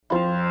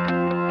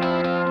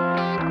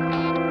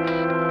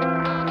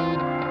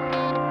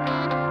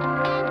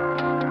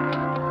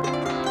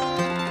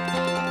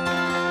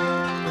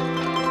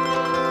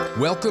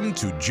Welcome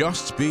to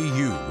Just Be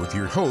You with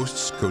your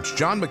hosts, Coach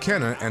John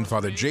McKenna and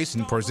Father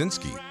Jason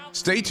Porzinski.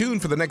 Stay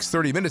tuned for the next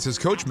 30 minutes as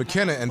Coach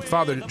McKenna and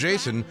Father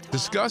Jason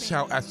discuss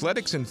how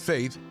athletics and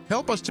faith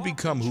help us to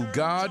become who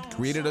God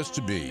created us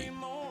to be.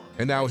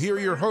 And now here are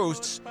your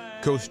hosts,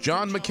 Coach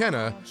John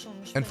McKenna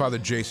and Father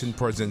Jason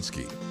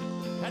Porzinski.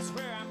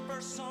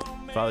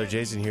 Father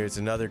Jason here. It's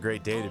another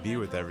great day to be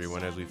with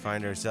everyone as we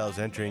find ourselves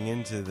entering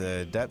into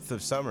the depth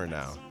of summer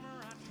now.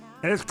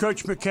 And it's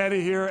Coach McKenna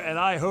here, and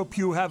I hope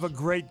you have a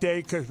great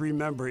day because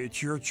remember,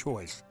 it's your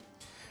choice.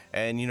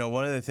 And, you know,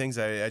 one of the things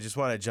I just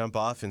want to jump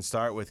off and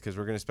start with, because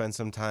we're going to spend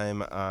some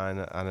time on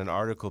an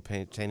article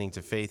pertaining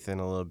to faith in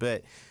a little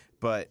bit,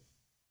 but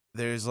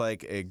there's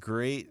like a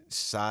great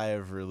sigh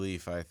of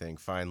relief, I think,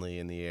 finally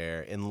in the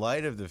air in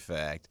light of the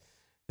fact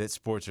that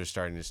sports are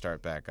starting to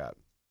start back up.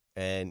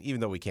 And even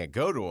though we can't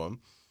go to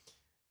them,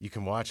 you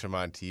can watch them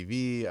on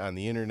TV, on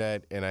the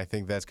internet, and I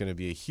think that's going to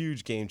be a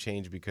huge game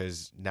change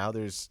because now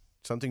there's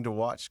something to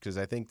watch, because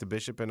I think the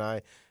Bishop and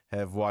I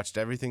have watched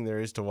everything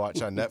there is to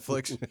watch on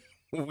Netflix.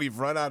 We've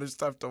run out of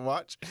stuff to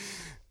watch.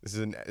 This is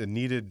a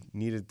needed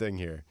thing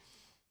here.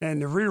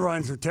 And the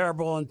reruns are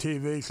terrible on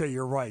TV, so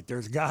you're right.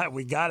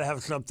 We got to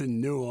have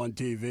something new on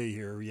TV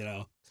here, you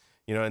know.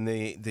 You know, and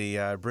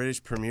the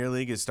British Premier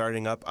League is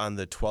starting up on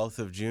the 12th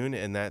of June,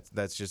 and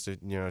that's just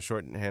a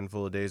short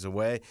handful of days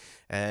away.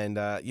 And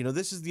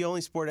this is the only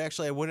sport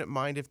actually I wouldn't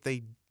mind if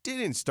they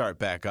didn't start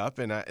back up.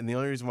 And the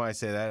only reason why I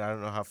say that, I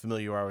don't know how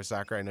familiar you are with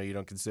soccer. I know you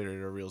don't consider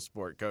it a real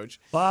sport, Coach.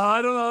 Well,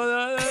 I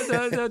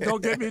don't know.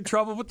 Don't get me in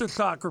trouble with the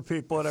soccer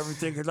people and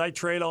everything, because I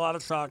train a lot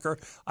of soccer.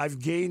 I've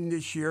gained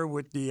this year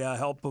with the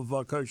help of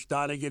Coach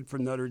Donegan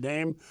from Notre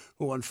Dame,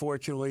 who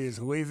unfortunately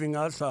is leaving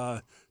us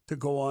to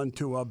go on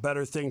to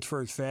better things for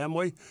his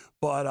family.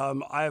 But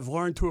I have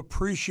learned to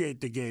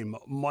appreciate the game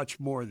much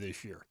more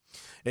this year.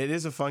 It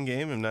is a fun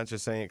game. I'm not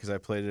just saying it because I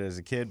played it as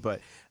a kid,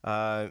 but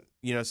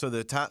so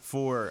the top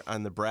four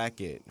on the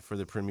bracket for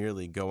the Premier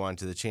League go on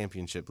to the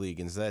Championship League,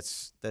 and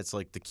that's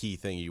like the key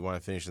thing. You want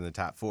to finish in the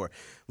top four.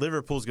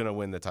 Liverpool's going to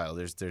win the title.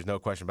 There's no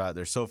question about it.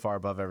 They're so far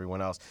above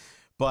everyone else.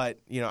 But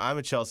I'm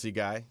a Chelsea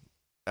guy.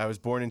 I was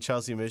born in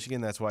Chelsea,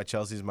 Michigan. That's why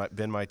Chelsea's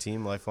been my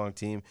team, lifelong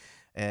team.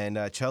 And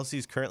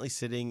Chelsea's currently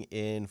sitting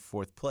in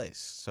fourth place.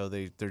 So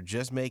they're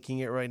just making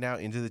it right now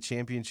into the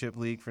Championship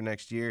League for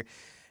next year.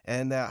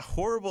 And that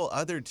horrible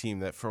other team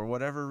that, for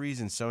whatever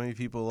reason, so many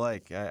people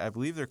like, I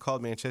believe they're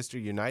called Manchester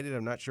United.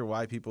 I'm not sure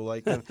why people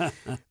like them,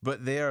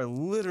 but they are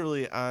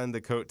literally on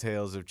the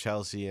coattails of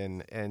Chelsea.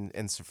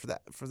 And so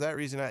for that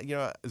reason,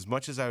 as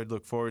much as I would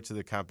look forward to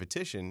the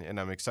competition, and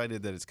I'm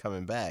excited that it's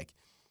coming back,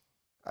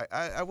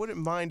 I wouldn't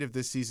mind if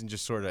this season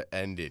just sort of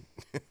ended.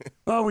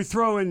 Well, we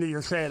throw into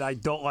you're saying I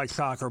don't like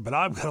soccer, but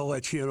I'm going to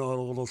let you know a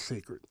little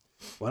secret.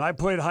 When I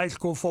played high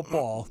school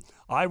football,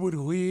 I would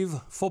leave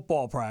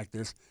football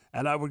practice,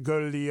 and I would go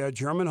to the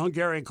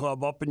German-Hungarian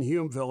club up in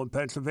Humeville in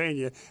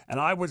Pennsylvania, and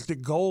I was the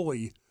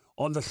goalie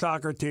on the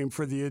soccer team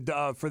for the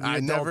adult team. I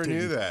never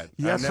knew that.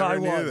 Yes, I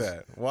was. never knew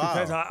that. Wow.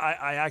 Because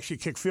I actually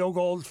kicked field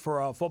goals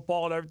for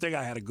football and everything.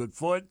 I had a good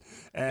foot,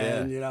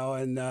 and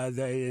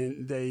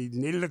they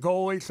needed a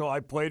goalie, so I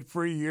played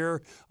for a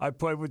year. I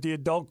played with the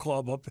adult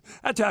club up.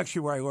 That's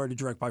actually where I learned to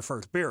drink my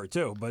first beer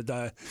too. But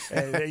at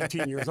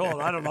 18 years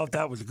old, I don't know if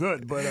that was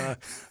good, but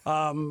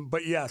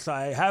yes,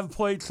 I have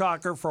played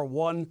soccer for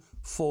 1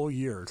 full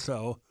year,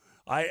 so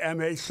I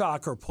am a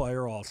soccer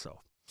player also.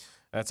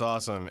 That's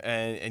awesome.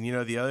 And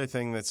the other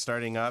thing that's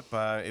starting up,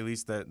 at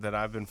least that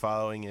I've been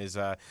following, is,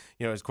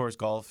 of course,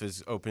 golf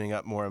is opening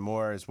up more and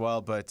more as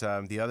well. But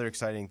the other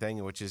exciting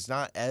thing, which is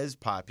not as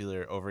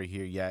popular over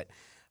here yet,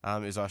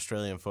 is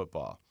Australian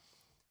football.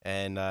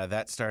 And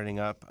that's starting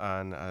up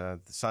on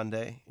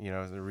Sunday,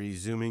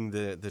 resuming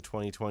the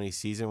 2020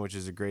 season, which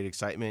is a great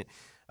excitement.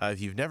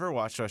 If you've never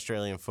watched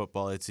Australian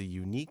football, it's a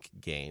unique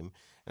game.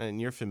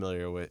 And you're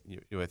familiar with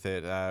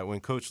it.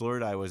 When Coach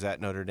Lordi was at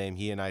Notre Dame,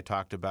 he and I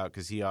talked about,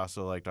 because he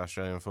also liked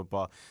Australian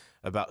football,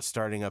 about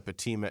starting up a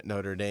team at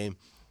Notre Dame.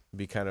 It'd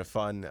be kind of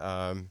fun.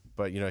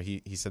 But,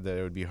 he said that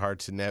it would be hard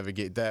to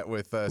navigate that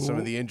with some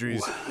of the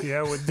injuries.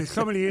 Yeah, with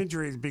so many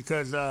injuries,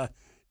 because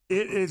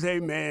it is a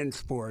man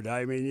sport.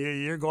 I mean,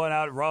 you're going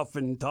out rough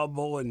and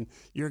tumble, and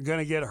you're going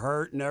to get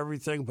hurt and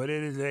everything, but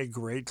it is a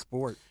great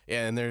sport.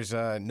 Yeah, and there's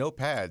no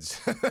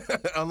pads,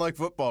 unlike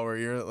football where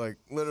you're like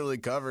literally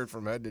covered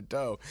from head to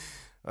toe.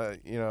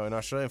 In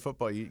Australian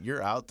football,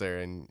 you're out there,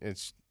 and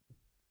it's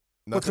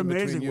what's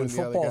amazing, when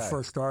football guy.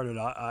 First started,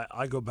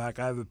 I go back.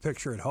 I have a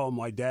picture at home.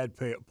 My dad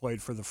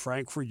played for the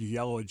Frankfurt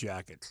Yellow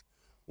Jackets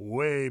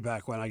way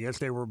back when. I guess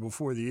they were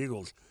before the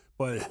Eagles.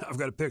 But I've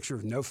got a picture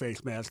of no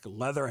face mask,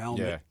 leather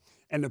helmet,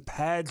 and the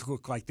pads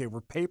look like they were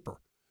paper.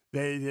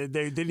 They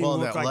didn't even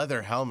look that like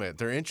leather helmet.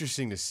 They're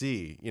interesting to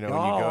see. When you go.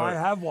 I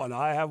have one.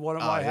 I have one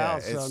at my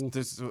house.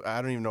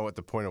 I don't even know what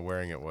the point of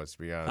wearing it was, to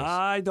be honest.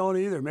 I don't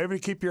either. Maybe to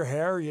keep your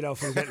hair,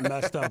 from getting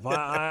messed up.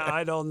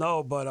 I don't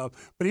know, but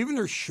even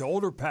their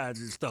shoulder pads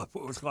and stuff,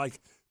 it was like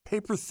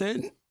paper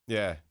thin.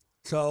 Yeah.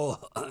 So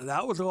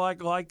that was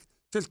like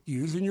just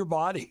using your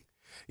body.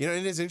 It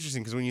is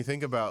interesting because when you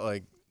think about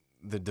like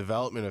the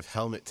development of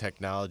helmet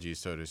technology,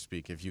 so to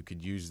speak, if you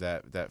could use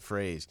that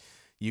phrase.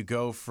 You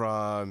go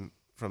from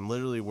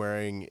literally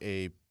wearing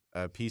a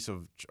piece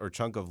of or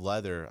chunk of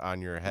leather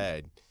on your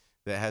head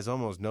that has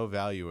almost no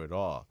value at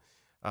all,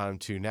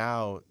 to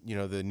now,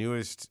 the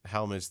newest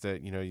helmets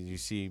that, you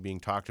see being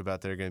talked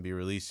about that are going to be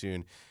released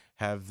soon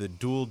have the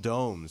dual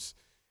domes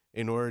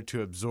in order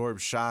to absorb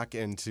shock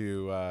and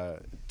to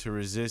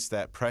resist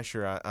that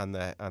pressure on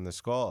the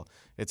skull.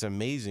 It's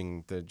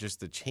amazing the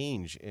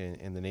change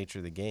in the nature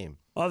of the game.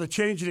 The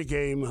change of the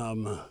game,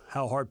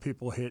 how hard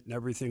people hit and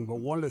everything. But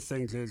one of the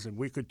things is, and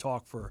we could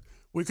have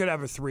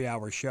a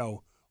 3-hour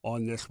show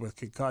on this with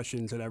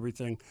concussions and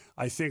everything.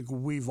 I think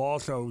we've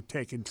also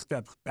taken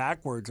steps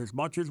backwards. As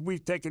much as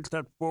we've taken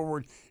steps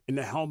forward in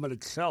the helmet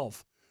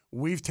itself,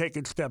 we've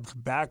taken steps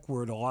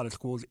backward, a lot of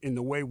schools, in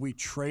the way we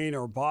train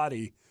our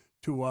body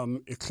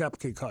to accept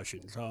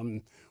concussions. Not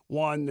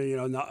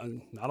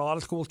a lot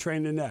of schools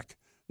train the neck.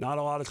 Not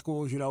a lot of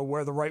schools,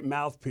 wear the right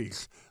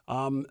mouthpiece.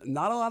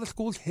 Not a lot of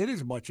schools hit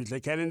as much as they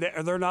can,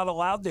 and they're not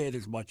allowed to hit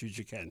as much as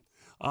you can.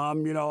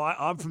 I'm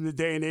from the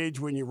day and age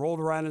when you rolled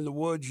around in the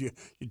woods, you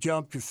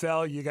jumped, you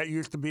fell, you got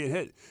used to being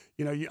hit.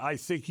 I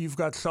think you've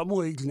got some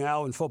leagues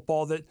now in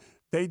football that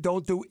they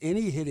don't do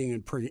any hitting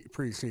in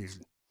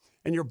preseason.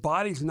 And your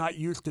body's not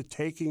used to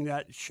taking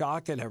that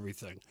shock and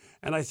everything.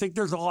 And I think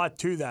there's a lot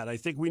to that. I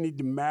think we need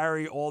to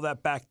marry all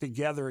that back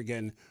together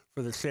again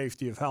for the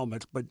safety of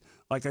helmets. But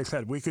like I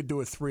said, we could do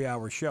a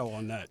 3-hour show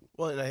on that.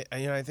 Well,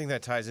 and I think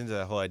that ties into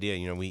that whole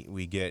idea.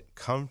 We get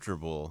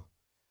comfortable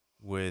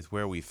with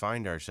where we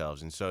find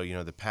ourselves. And so,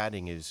 the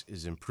padding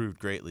is improved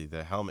greatly.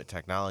 The helmet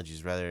technology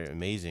is rather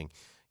amazing.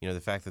 The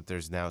fact that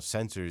there's now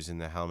sensors in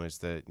the helmets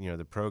that,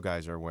 the pro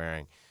guys are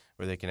wearing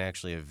where they can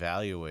actually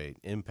evaluate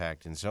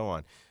impact and so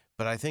on.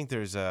 But I think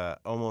there's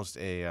almost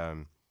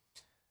a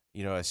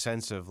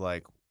sense of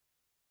like,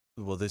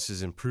 well, this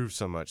has improved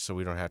so much, so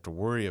we don't have to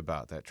worry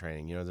about that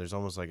training. There's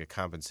almost like a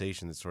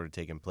compensation that's sort of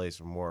taken place,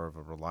 or more of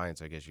a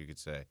reliance, I guess you could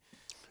say.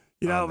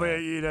 They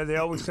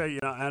always say,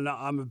 and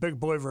I'm a big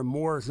believer in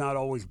more is not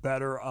always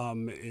better.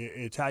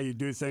 It's how you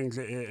do things.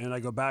 And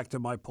I go back to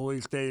my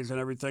police days and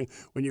everything.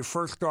 When you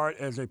first start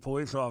as a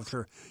police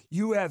officer,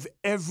 you have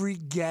every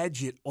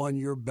gadget on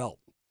your belt,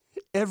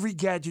 every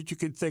gadget you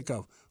can think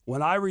of.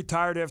 When I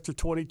retired after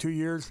 22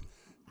 years,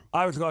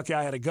 I was lucky.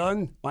 I had a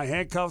gun, my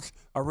handcuffs,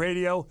 a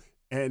radio,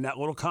 and that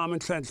little common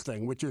sense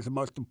thing, which is the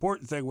most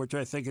important thing, which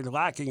I think is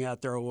lacking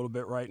out there a little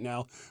bit right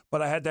now.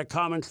 But I had that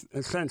common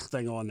sense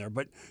thing on there.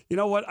 But you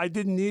know what? I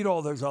didn't need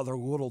all those other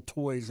little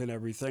toys and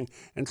everything.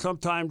 And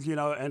sometimes,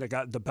 and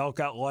the belt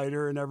got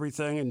lighter and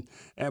everything.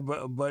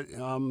 But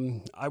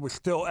I was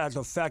still as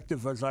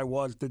effective as I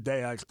was the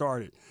day I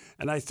started.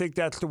 And I think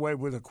that's the way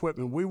with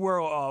equipment. We wear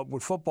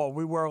with football,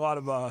 we wear a lot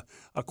of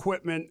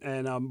equipment,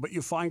 and but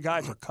you find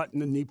guys are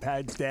cutting the knee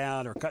pads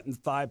down or cutting the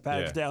thigh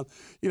pads down.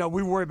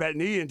 We worry about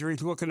knee injuries.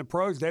 Look in the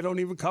pros, they don't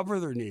even cover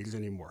their knees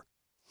anymore.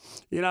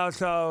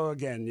 So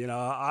again,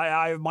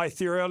 I have my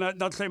theory on that.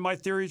 Not saying my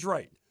theory's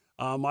right.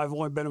 I've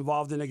only been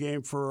involved in the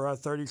game for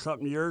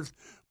 30-something years,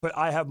 but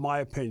I have my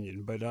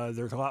opinion. But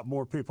there's a lot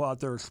more people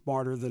out there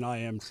smarter than I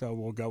am, so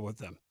we'll go with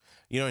them.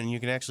 And you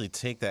can actually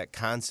take that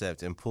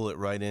concept and pull it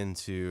right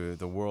into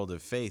the world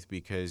of faith,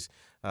 because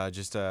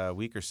just a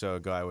week or so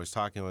ago, I was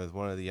talking with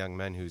one of the young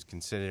men who's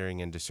considering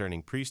and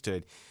discerning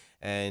priesthood.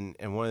 And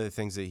one of the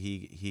things that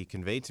he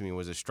conveyed to me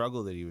was a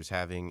struggle that he was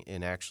having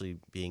in actually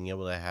being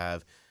able to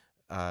have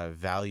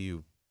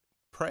value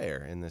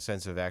prayer, in the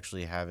sense of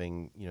actually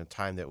having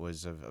time that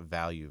was of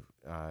value,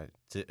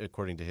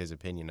 according to his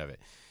opinion of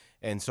it.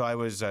 And so I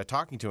was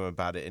talking to him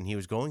about it, and he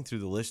was going through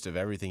the list of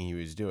everything he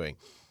was doing.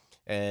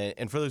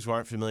 And for those who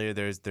aren't familiar,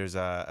 there's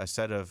a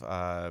set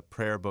of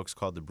prayer books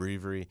called the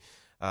Breviary,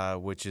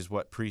 which is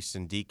what priests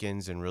and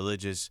deacons and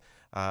religious,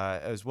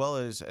 as well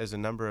as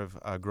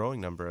a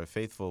growing number of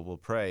faithful will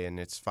pray. And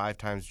it's 5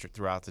 times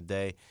throughout the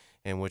day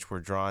in which we're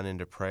drawn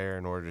into prayer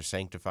in order to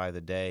sanctify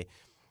the day.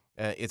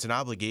 It's an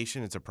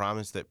obligation. It's a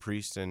promise that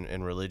priests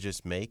and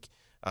religious make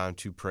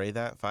to pray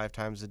that 5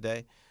 times a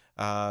day.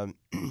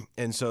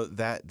 And so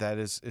that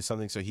is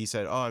something. So he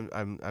said, "Oh,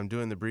 I'm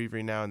doing the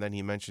Breviary now," and then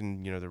he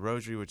mentioned the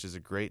Rosary, which is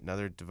a great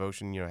another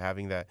devotion.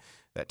 Having that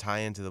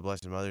tie-in to the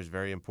Blessed Mother is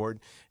very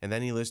important. And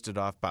then he listed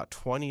off about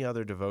 20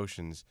 other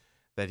devotions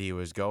that he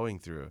was going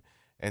through.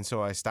 And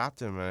so I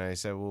stopped him and I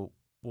said,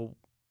 well,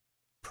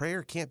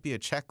 prayer can't be a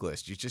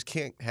checklist. You just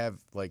can't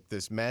have like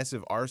this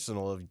massive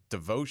arsenal of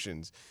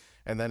devotions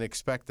and then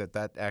expect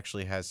that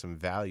actually has some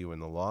value in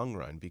the long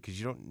run, because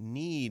you don't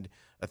need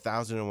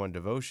 1,001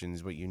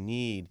 devotions. What you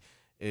need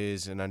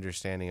is an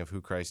understanding of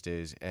who Christ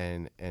is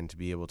and to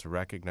be able to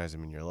recognize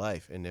him in your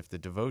life. And if the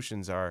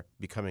devotions are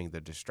becoming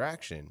the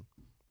distraction,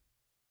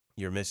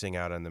 you're missing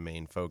out on the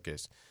main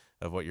focus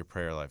of what your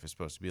prayer life is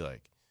supposed to be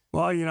like.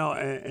 Well,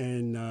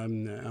 and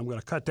I'm going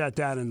to cut that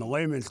down in the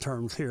layman's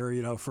terms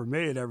here, for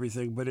me and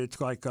everything. But it's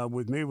like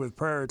with me with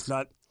prayer, it's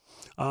not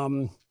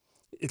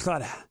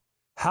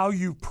how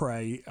you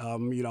pray,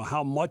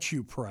 how much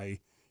you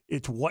pray.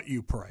 It's what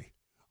you pray.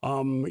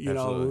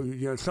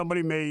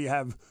 Somebody may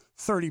have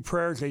 30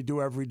 prayers they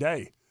do every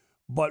day.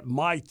 But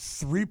my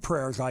 3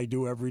 prayers I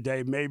do every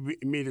day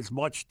mean as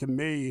much to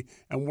me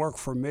and work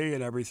for me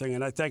and everything.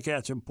 And I think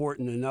that's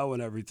important to know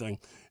and everything.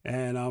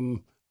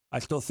 And I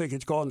still think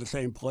it's going the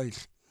same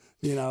place,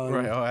 you know.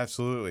 Right. Oh,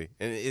 absolutely.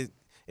 And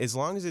as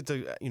long as it's,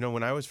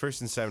 when I was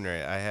first in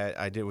seminary,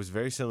 was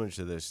very similar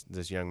to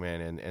this young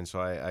man, and so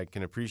I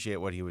can appreciate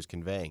what he was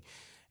conveying.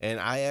 And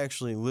I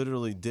actually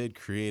literally did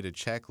create a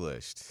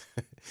checklist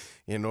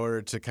in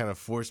order to kind of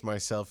force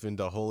myself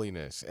into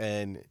holiness.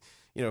 And,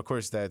 of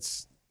course,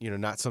 that's,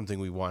 not something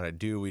we want to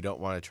do. We don't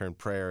want to turn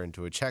prayer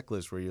into a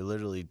checklist where you're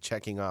literally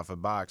checking off a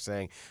box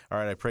saying, all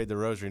right, I prayed the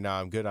rosary,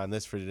 now I'm good on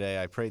this for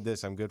today. I prayed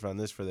this, I'm good on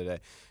this for the day.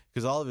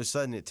 Because all of a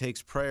sudden it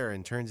takes prayer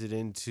and turns it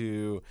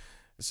into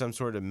some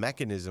sort of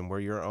mechanism where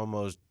you're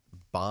almost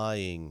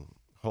buying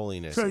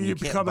holiness. So you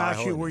become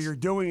actually holiness. where you're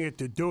doing it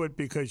to do it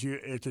because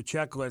it's a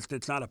checklist.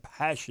 It's not a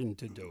passion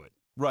to do it.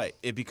 Right.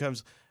 It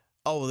becomes,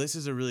 oh, well, this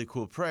is a really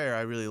cool prayer.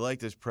 I really like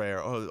this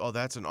prayer. Oh,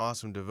 that's an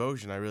awesome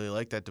devotion. I really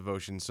like that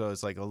devotion. So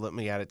it's like, oh, let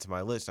me add it to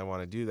my list. I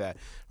want to do that.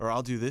 Or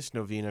I'll do this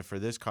novena for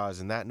this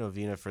cause and that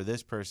novena for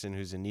this person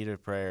who's in need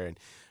of prayer. And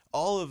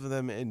all of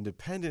them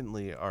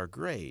independently are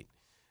great.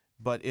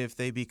 But if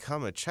they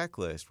become a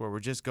checklist where we're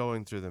just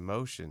going through the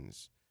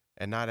motions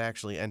and not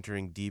actually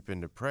entering deep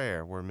into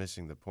prayer, we're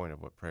missing the point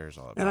of what prayer is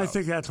all about. And I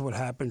think that's what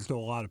happens to a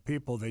lot of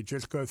people. They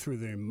just go through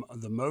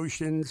the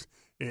motions.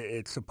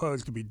 It's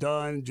supposed to be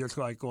done, just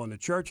like going to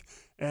church.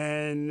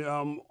 And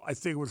I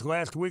think it was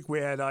last week we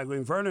had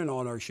Eileen Vernon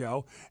on our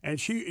show, and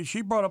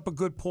she brought up a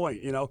good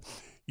point.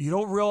 You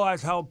don't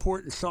realize how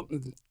important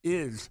something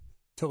is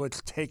till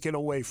it's taken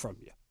away from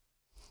you.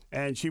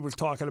 And she was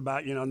talking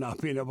about,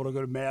 not being able to go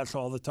to Mass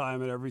all the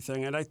time and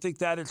everything. And I think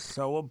that is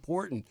so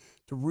important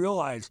to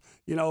realize,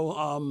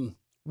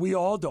 we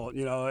all don't,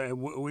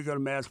 and we go to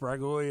Mass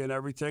regularly and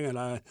everything.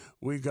 And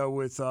we go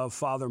with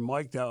Father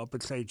Mike down up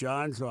at St.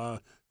 John's,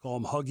 call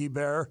him Huggy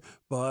Bear.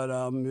 But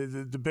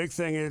the big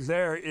thing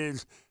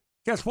is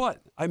guess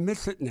what? I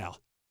miss it now.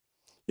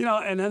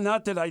 And then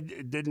not that I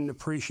didn't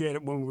appreciate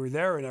it when we were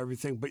there and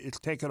everything, but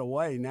it's taken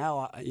away.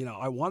 Now,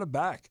 I want it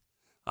back.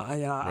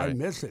 I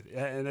miss it,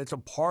 and it's a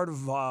part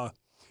of my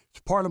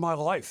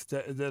life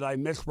that I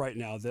miss right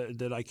now.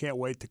 That I can't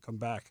wait to come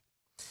back.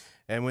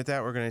 And with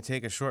that, we're going to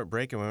take a short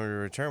break, and when we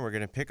return, we're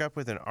going to pick up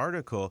with an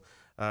article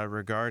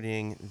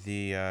regarding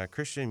the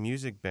Christian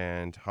music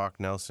band Hawk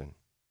Nelson.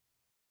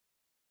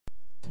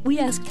 We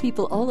asked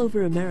people all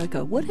over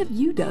America, what have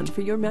you done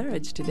for your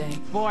marriage today?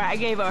 Boy, I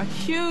gave a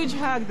huge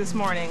hug this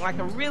morning, like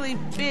a really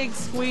big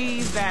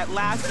squeeze that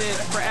lasted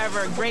forever,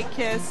 a great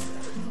kiss.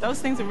 Those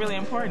things are really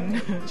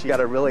important. She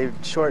got a really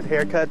short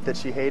haircut that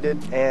she hated,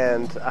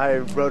 and I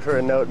wrote her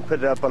a note and put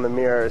it up on the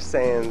mirror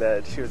saying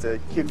that she was a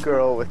cute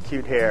girl with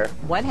cute hair.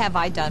 What have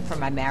I done for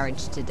my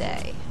marriage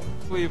today?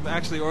 We've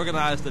actually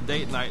organized a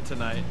date night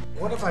tonight.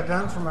 What have I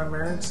done for my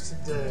marriage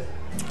today?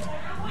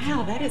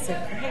 Wow, that is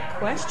a great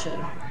question.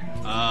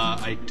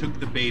 I took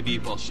the baby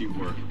while she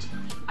worked.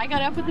 I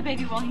got up with the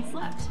baby while he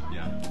slept.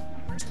 Yeah.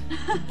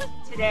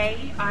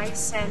 Today, I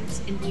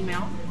sent an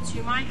email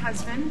to my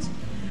husband,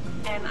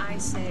 and I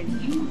said,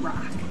 "You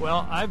rock."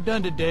 Well, I've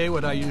done today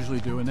what I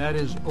usually do, and that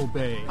is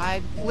obey.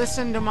 I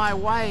listened to my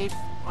wife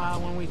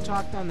when we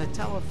talked on the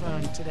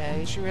telephone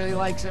today. She really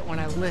likes it when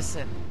I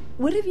listen.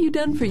 What have you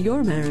done for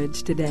your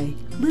marriage today?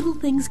 Little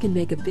things can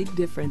make a big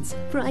difference.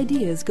 For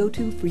ideas, go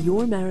to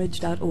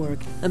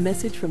foryourmarriage.org, a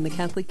message from the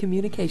Catholic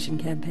Communication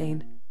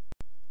Campaign.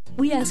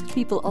 We asked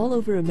people all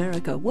over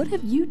America, what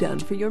have you done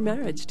for your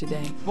marriage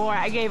today? Boy,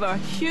 I gave a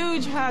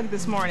huge hug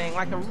this morning,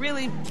 like a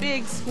really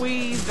big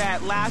squeeze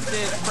that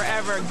lasted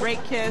forever, a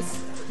great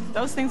kiss.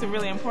 Those things are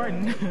really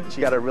important. She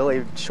got a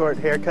really short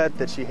haircut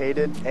that she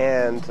hated,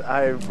 and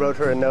I wrote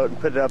her a note and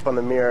put it up on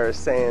the mirror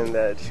saying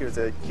that she was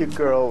a cute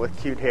girl with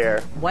cute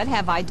hair. What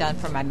have I done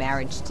for my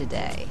marriage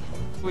today?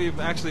 We've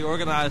actually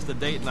organized a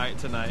date night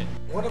tonight.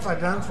 What have I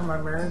done for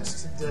my marriage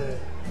today?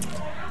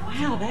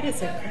 Wow, that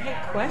is a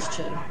great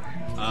question.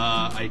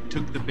 I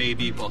took the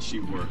baby while she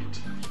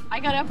worked. I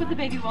got up with the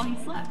baby while he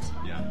slept.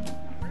 Yeah.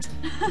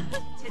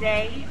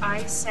 Today,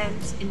 I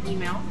sent an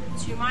email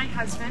to my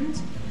husband,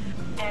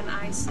 and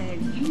I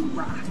said, "You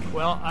rock."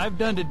 Well, I've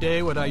done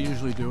today what I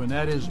usually do, and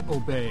that is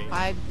obey.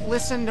 I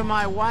listened to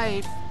my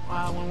wife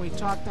when we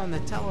talked on the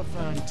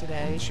telephone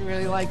today. She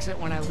really likes it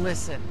when I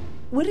listen.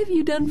 What have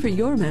you done for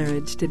your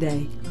marriage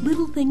today?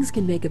 Little things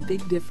can make a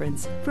big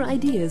difference. For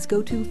ideas,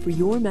 go to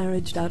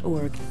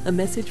foryourmarriage.org, a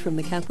message from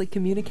the Catholic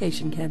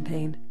Communication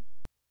Campaign.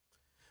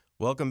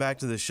 Welcome back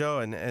to the show,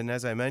 and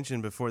as I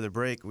mentioned before the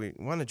break, we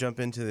want to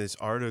jump into this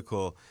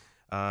article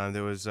that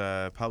was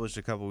published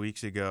a couple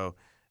weeks ago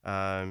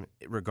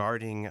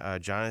regarding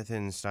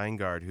Jonathan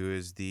Steingard, who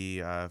is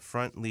the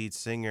front lead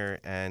singer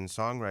and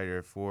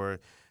songwriter for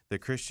the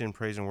Christian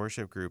praise and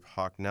worship group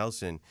Hawk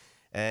Nelson.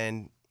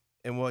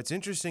 And what's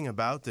interesting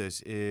about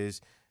this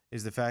is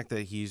the fact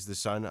that he's the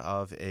son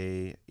of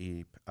a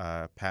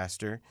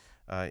pastor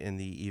in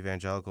the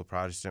evangelical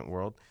Protestant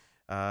world,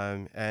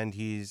 and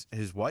his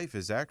wife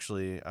is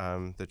actually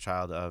the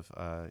child of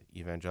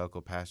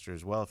evangelical pastor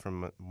as well,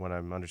 from what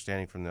I'm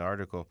understanding from the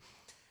article.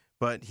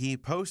 But he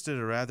posted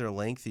a rather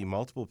lengthy,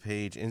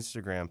 multiple-page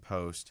Instagram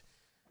post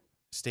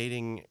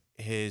stating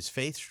his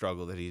faith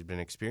struggle that he's been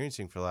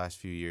experiencing for the last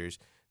few years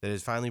that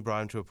has finally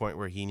brought him to a point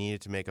where he needed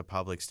to make a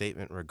public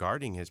statement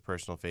regarding his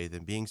personal faith.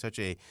 And being such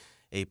a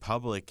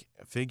public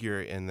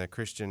figure in the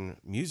Christian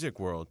music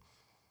world,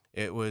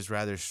 it was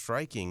rather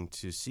striking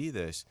to see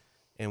this,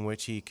 in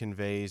which he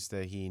conveys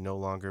that he no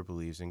longer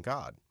believes in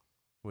God,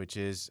 which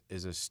is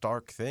a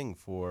stark thing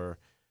for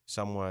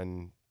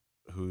someone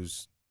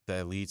who's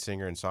the lead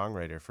singer and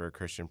songwriter for a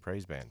Christian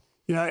praise band.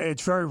 You know,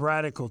 it's very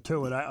radical,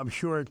 too, and I'm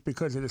sure it's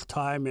because of his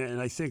time, and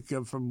I think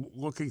from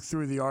looking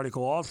through the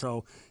article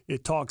also,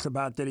 it talks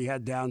about that he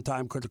had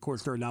downtime because, of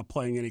course, they're not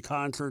playing any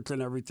concerts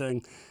and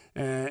everything,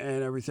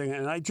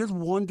 and I just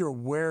wonder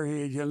where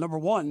number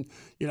one,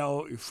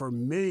 for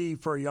me,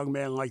 for a young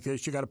man like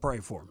this, you got to pray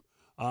for him.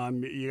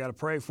 You got to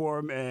pray for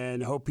him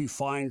and hope he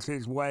finds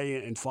his way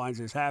and finds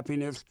his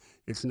happiness.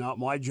 It's not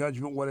my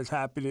judgment what his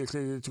happiness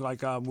is. It's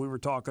like we were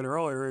talking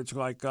earlier. It's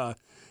like, but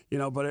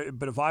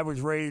if I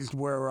was raised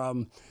where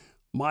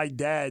my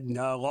dad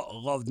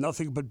loved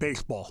nothing but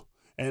baseball,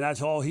 and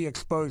that's all he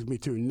exposed me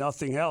to,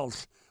 nothing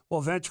else. Well,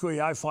 eventually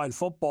I find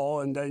football,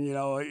 and then,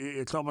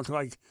 it's almost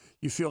like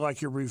you feel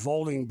like you're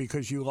revolting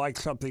because you like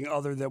something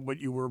other than what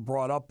you were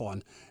brought up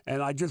on.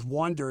 And I just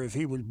wonder if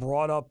he was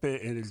brought up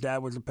and his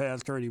dad was a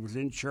pastor and he was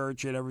in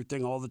church and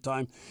everything all the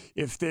time,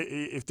 if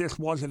this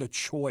wasn't a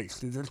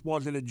choice, if this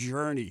wasn't a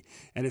journey,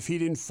 and if he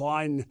didn't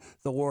find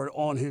the Lord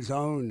on his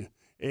own,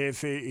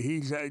 if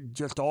he's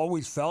just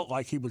always felt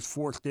like he was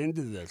forced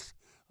into this.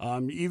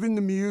 Even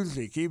the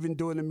music, even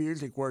doing the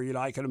music where,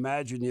 I can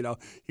imagine,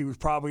 he was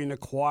probably in the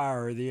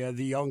choir, the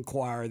young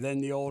choir,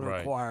 then the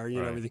older choir,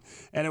 everything.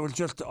 And it was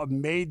just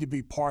made to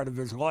be part of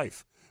his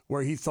life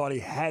where he thought he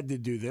had to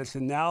do this.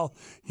 And now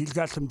he's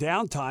got some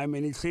downtime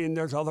and he's seeing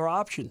there's other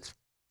options.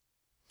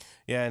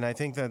 Yeah, and I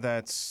think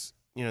that's,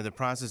 the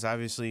process,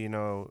 obviously,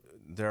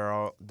 there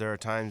are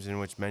times in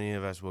which many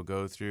of us will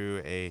go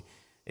through a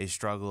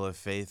struggle of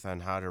faith on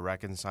how to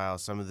reconcile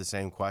some of the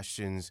same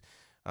questions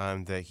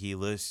that he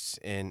lists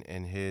in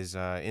his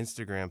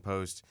Instagram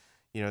post,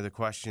 the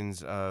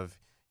questions of,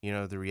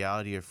 the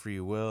reality of free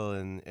will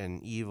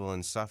and evil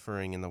and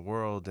suffering in the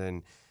world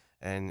and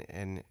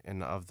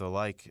of the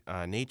like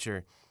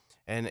nature.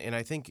 And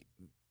I think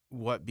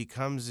what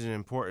becomes an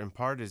important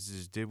part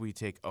is did we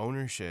take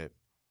ownership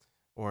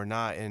or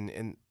not?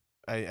 And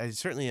I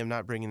certainly am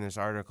not bringing this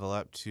article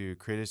up to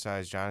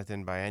criticize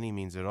Jonathan by any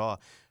means at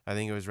all. I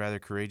think it was rather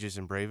courageous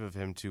and brave of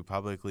him to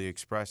publicly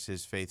express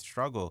his faith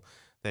struggle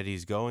that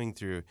he's going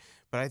through.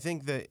 But I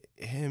think that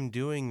him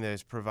doing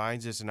this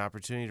provides us an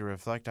opportunity to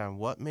reflect on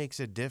what makes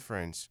a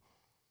difference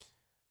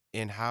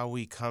in how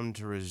we come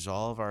to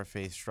resolve our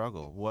faith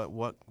struggle.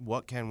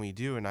 What can we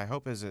do? And I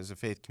hope as a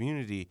faith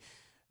community,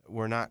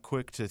 we're not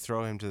quick to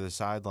throw him to the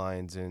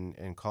sidelines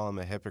and call him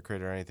a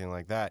hypocrite or anything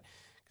like that.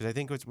 Because I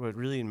think what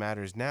really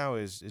matters now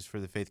is for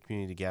the faith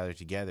community to gather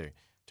together,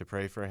 to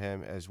pray for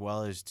him, as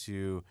well as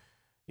to,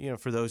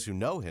 for those who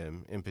know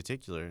him in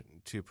particular,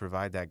 to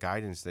provide that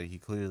guidance that he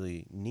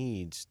clearly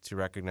needs to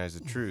recognize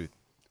the truth.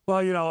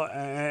 Well,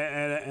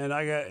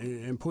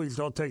 and please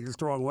don't take this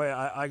the wrong way.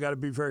 I got to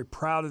be very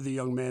proud of the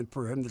young man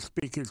for him to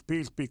speak his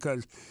piece,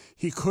 because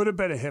he could have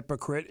been a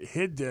hypocrite,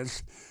 hid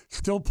this,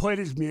 still played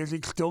his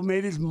music, still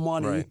made his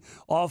money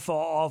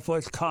off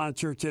his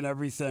concerts and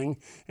everything,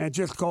 and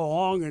just go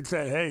along and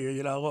say,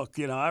 hey, look,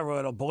 I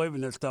really don't believe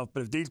in this stuff,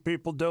 but if these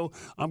people do,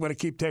 I'm going to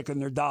keep taking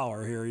their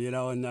dollar here,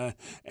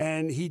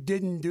 and he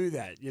didn't do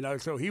that,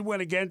 so he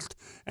went against,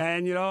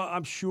 and,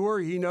 I'm sure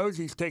he knows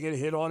he's taking a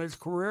hit on his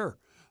career.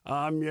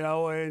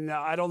 And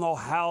I don't know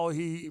how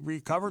he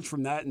recovers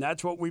from that, and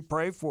that's what we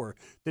pray for,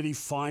 that he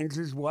finds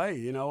his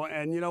way,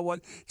 and you know what?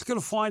 He's going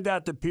to find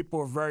out that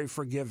people are very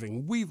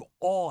forgiving. We've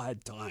all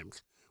had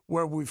times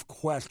where we've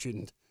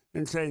questioned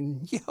and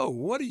saying,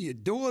 what are you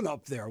doing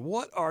up there?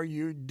 What are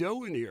you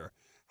doing here?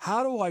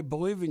 How do I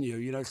believe in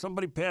you?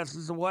 Somebody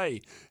passes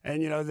away,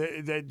 and,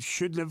 that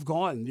shouldn't have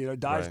gone,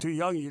 dies too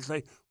young. You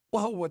say,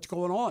 well, what's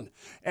going on?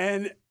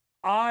 And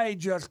I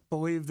just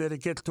believe that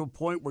it gets to a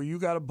point where you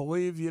got to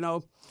believe,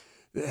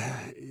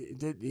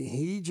 that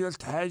he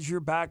just has your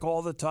back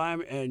all the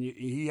time, and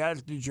he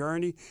has the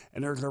journey,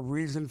 and there's a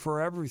reason for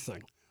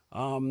everything.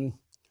 And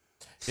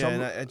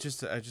I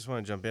just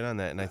want to jump in on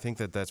that, and I think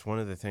that's one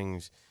of the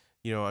things,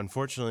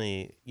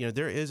 unfortunately,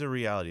 there is a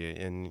reality,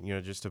 and,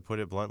 just to put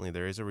it bluntly,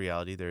 there is a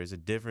reality. There is a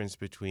difference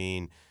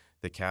between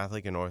the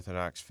Catholic and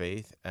Orthodox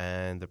faith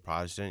and the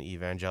Protestant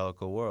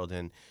evangelical world.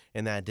 And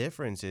that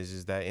difference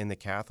is that in the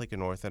Catholic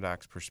and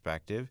Orthodox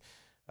perspective,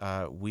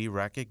 we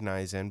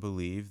recognize and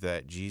believe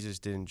that Jesus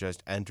didn't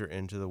just enter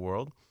into the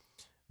world,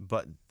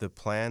 but the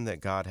plan that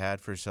God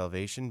had for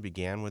salvation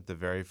began with the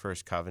very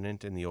first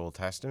covenant in the Old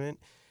Testament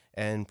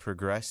and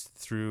progressed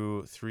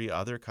through 3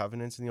 other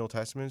covenants in the Old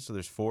Testament. So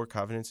there's 4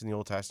 covenants in the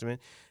Old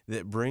Testament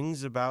that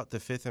brings about the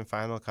 5th and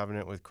final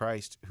covenant with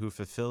Christ, who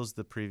fulfills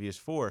the previous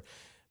 4.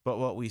 But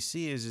what we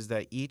see is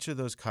that each of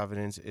those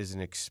covenants is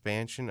an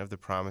expansion of the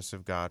promise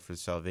of God for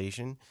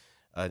salvation,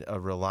 a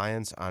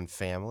reliance on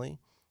family,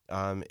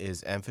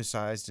 is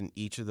emphasized in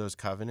each of those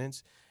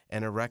covenants,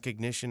 and a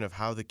recognition of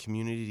how the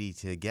community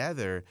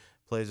together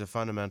plays a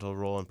fundamental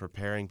role in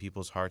preparing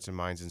people's hearts and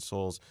minds and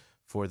souls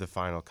for the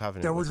final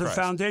covenant. There was with a Christ.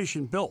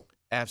 foundation built.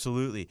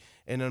 Absolutely.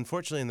 And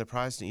unfortunately, in the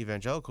Protestant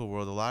evangelical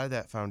world, a lot of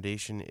that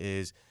foundation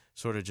is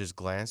sort of just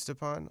glanced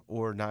upon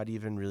or not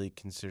even really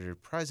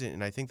considered present.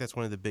 And I think that's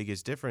one of the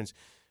biggest difference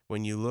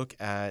when you look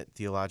at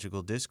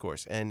theological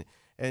discourse. And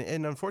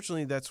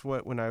unfortunately, that's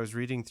what, when I was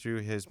reading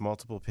through his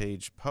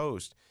multiple-page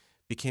post,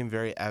 became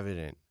very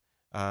evident,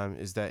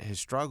 is that his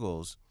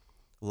struggles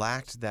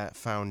lacked that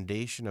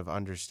foundation of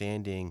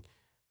understanding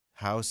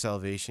how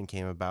salvation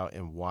came about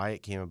and why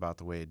it came about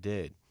the way it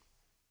did.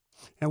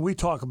 And we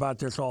talk about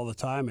this all the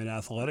time in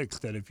athletics,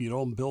 that if you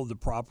don't build the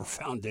proper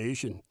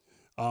foundation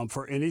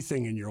for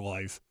anything in your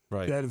life,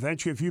 right, that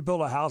eventually if you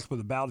build a house with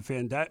a bad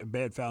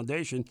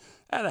foundation,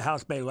 and the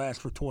house may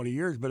last for 20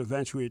 years, but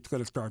eventually it's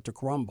going to start to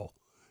crumble.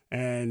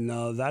 And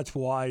that's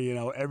why,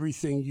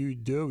 everything you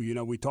do,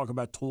 we talk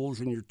about tools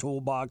in your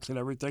toolbox and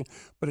everything,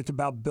 but it's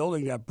about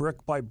building that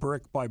brick by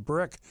brick by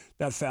brick,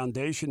 that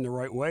foundation the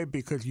right way,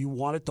 because you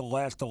want it to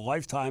last a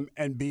lifetime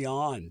and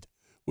beyond,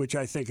 which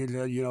I think is,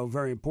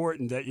 very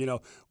important, that,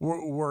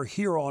 we're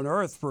here on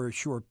earth for a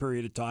short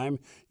period of time,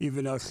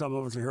 even though some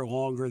of us are here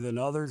longer than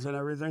others and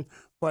everything.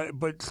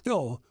 But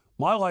still,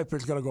 my life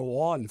is going to go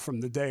on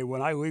from the day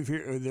when I leave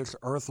here, this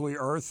earthly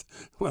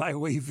earth, when I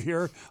leave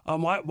here,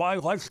 my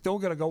life's still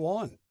going to go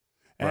on.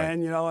 Right.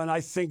 And, and I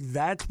think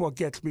that's what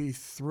gets me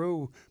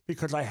through,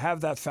 because I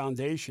have that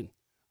foundation.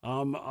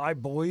 I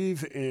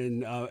believe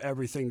in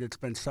everything that's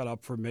been set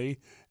up for me,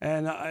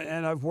 and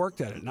I've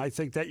worked at it. And I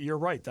think that you're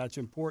right. That's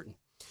important.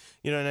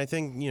 And I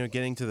think,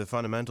 getting to the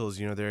fundamentals,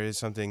 there is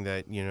something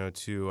that,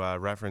 to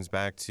reference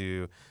back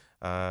to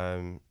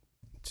Fulton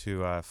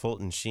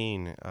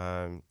Sheen,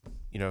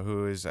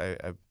 who is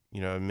a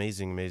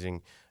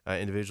amazing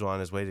individual on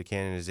his way to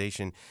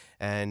canonization.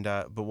 And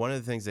but one of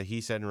the things that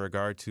he said in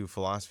regard to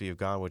philosophy of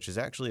God, which is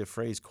actually a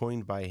phrase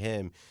coined by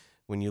him,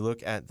 when you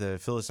look at the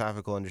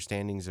philosophical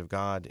understandings of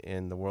God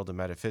in the world of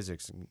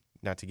metaphysics,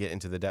 not to get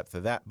into the depth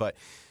of that, but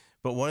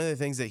one of the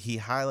things that he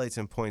highlights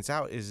and points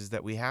out is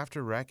that we have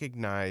to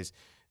recognize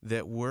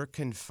that we're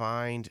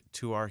confined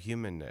to our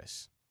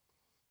humanness,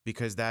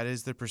 because that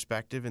is the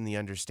perspective and the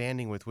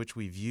understanding with which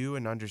we view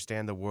and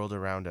understand the world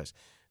around us.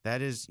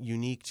 That is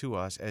unique to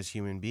us as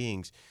human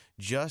beings,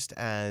 just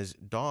as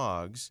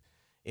dogs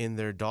in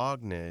their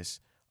dogness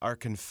are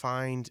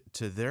confined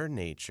to their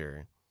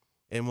nature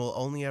and will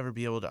only ever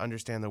be able to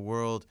understand the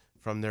world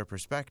from their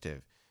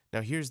perspective.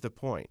 Now, here's the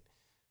point.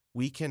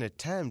 We can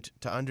attempt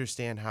to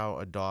understand how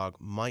a dog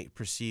might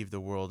perceive the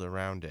world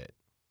around it,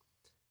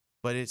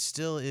 but it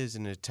still is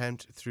an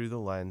attempt through the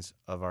lens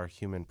of our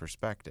human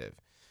perspective.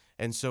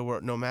 And so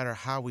no matter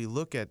how we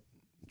look at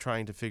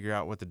trying to figure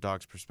out what the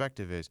dog's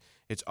perspective is,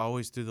 it's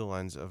always through the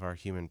lens of our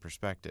human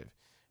perspective.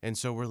 And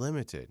so we're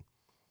limited.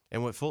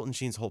 And what Fulton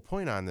Sheen's whole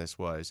point on this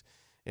was,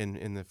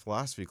 in the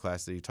philosophy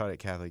class that he taught at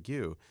Catholic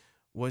U,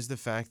 was the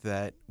fact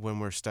that when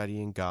we're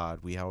studying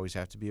God, we always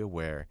have to be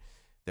aware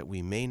that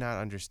we may not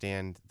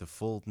understand the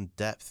full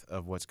depth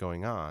of what's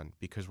going on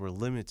because we're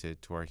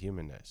limited to our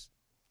humanness.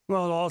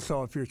 Well, and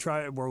also, if you're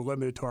trying, we're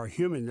limited to our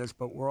humanness,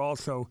 but we're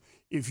also,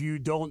 if you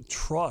don't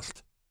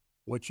trust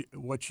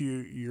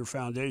your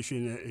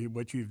foundation,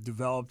 what you've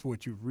developed,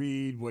 what you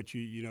read, what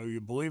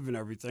you believe in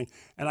everything,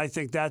 and I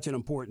think that's an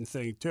important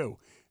thing too.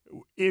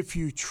 If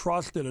you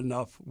trust it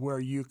enough, where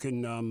you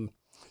can,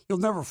 you'll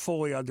never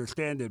fully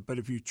understand it, but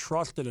if you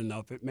trust it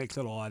enough, it makes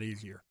it a lot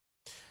easier.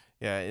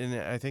 Yeah,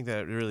 and I think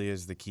that really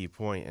is the key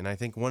point. And I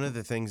think one of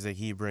the things that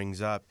he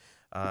brings up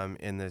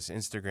in this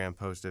Instagram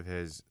post of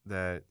his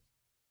that,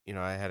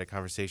 I had a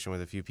conversation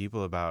with a few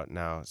people about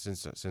now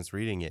since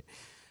reading it,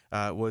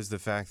 was the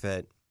fact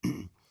that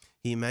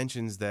he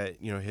mentions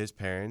that, his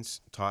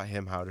parents taught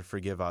him how to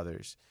forgive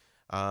others,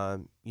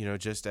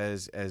 just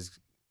as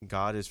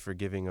God is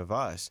forgiving of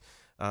us.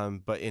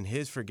 But in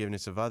his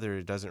forgiveness of others,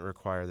 it doesn't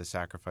require the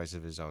sacrifice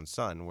of his own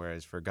son,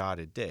 whereas for God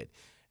it did.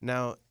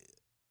 Now,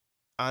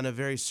 on a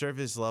very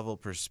surface level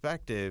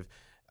perspective,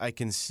 I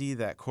can see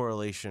that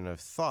correlation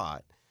of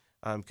thought,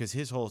 because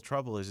his whole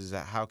trouble is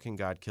that how can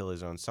God kill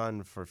his own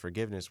son for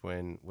forgiveness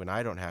when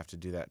I don't have to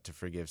do that to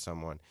forgive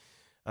someone?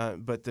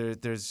 But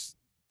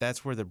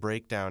that's where the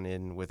breakdown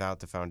in without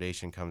the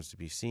foundation comes to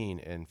be seen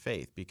in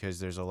faith, because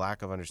there's a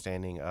lack of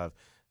understanding of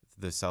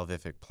the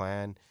salvific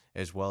plan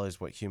as well as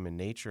what human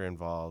nature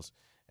involves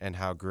and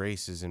how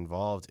grace is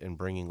involved in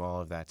bringing all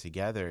of that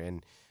together.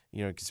 And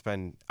you could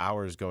spend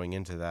hours going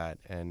into that.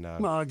 And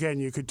well, again,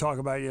 you could talk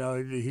about,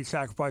 he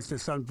sacrificed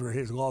his son for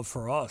his love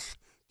for us,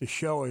 to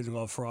show his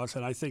love for us,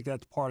 and I think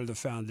that's part of the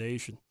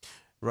foundation.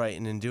 Right,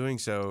 and in doing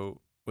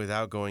so,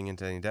 without going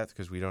into any depth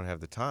because we don't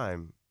have the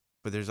time,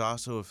 but there's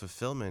also a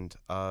fulfillment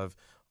of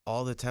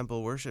all the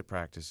temple worship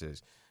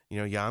practices.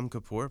 Yom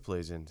Kippur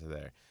plays into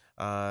there.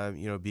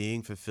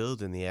 Being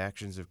fulfilled in the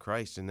actions of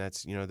Christ, and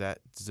that's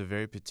a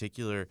very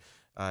particular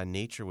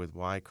nature with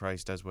why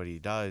Christ does what he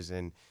does.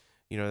 And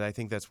I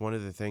think that's one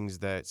of the things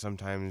that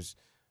sometimes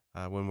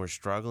when we're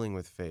struggling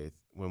with faith,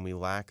 when we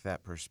lack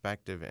that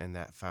perspective and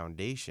that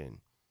foundation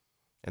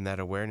and that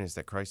awareness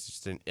that Christ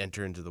just didn't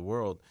enter into the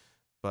world,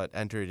 but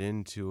entered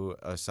into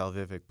a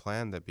salvific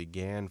plan that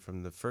began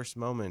from the first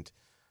moment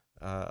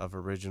of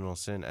original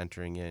sin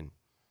entering in.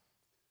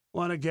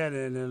 Well, and again,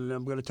 and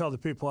I'm going to tell the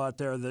people out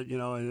there that,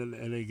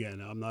 and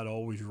again, I'm not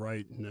always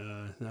right,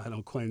 and I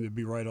don't claim to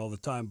be right all the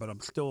time, but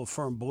I'm still a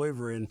firm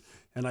believer in,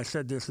 and I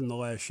said this in the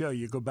last show,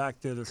 you go back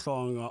to the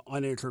song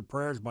Unanswered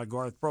Prayers by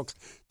Garth Brooks,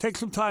 take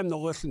some time to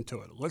listen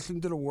to it,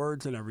 listen to the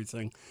words and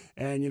everything,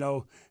 and,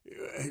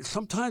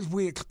 sometimes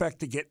we expect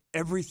to get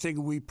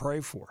everything we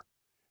pray for,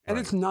 and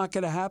It's not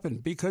going to happen,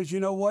 because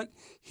you know what?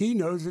 He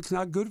knows it's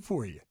not good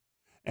for you.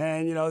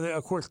 And,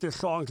 of course, this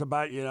song's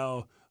about,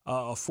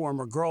 a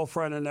former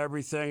girlfriend and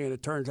everything, and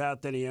it turns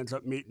out that he ends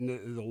up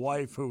meeting the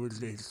wife who was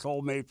his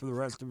soulmate for the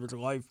rest of his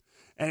life,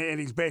 and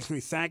he's basically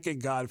thanking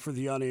God for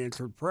the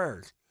unanswered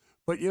prayers.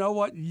 But you know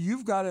what?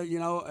 You've got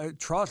to,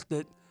 trust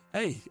that,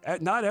 hey,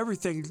 not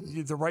everything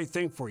is the right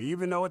thing for you,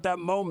 even though at that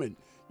moment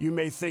you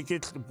may think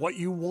it's what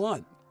you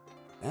want.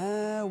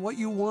 What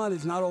you want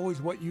is not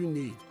always what you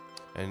need.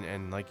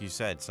 And like you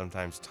said,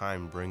 sometimes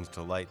time brings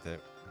to light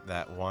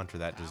that want or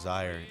that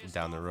desire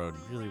down the road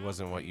really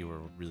wasn't what you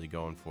were really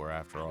going for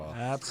after all.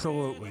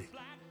 Absolutely.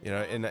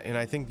 And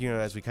I think,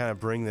 as we kind of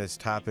bring this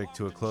topic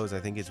to a close, I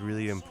think it's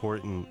really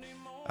important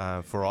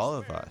for all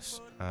of us,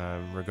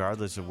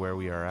 regardless of where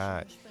we are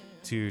at,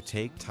 to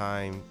take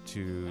time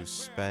to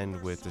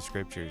spend with the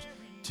Scriptures,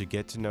 to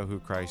get to know who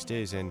Christ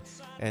is. And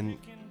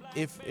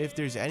if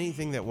there's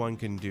anything that one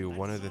can do,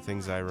 one of the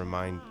things I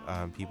remind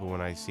people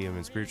when I see them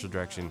in spiritual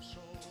direction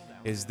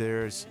is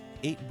there's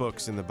 8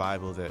 books in the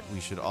Bible that we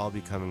should all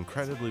become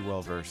incredibly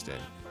well versed in.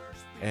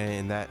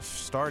 And that's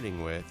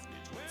starting with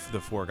the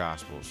 4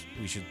 Gospels.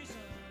 We should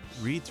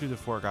read through the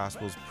 4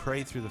 Gospels,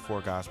 pray through the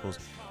 4 Gospels,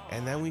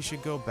 and then we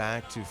should go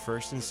back to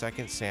 1st and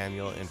 2nd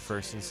Samuel and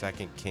 1st and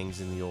 2nd Kings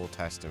in the Old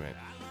Testament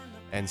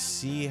and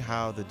see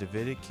how the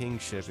Davidic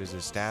kingship is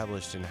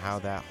established and how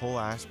that whole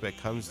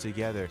aspect comes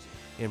together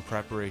in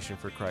preparation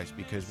for Christ.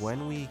 Because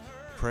when we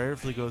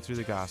prayerfully go through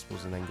the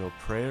Gospels and then go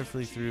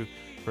prayerfully through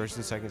 1st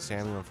and 2nd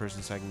Samuel and 1st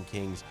and 2nd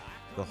Kings,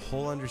 the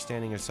whole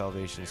understanding of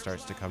salvation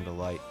starts to come to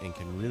light and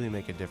can really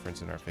make a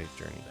difference in our faith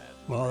journey.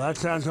 Well, that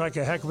sounds like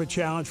a heck of a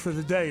challenge for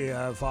the day,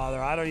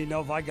 Father. I don't even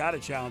know if I got a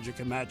challenge that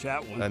can match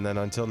that one. And then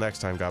until next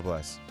time, God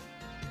bless.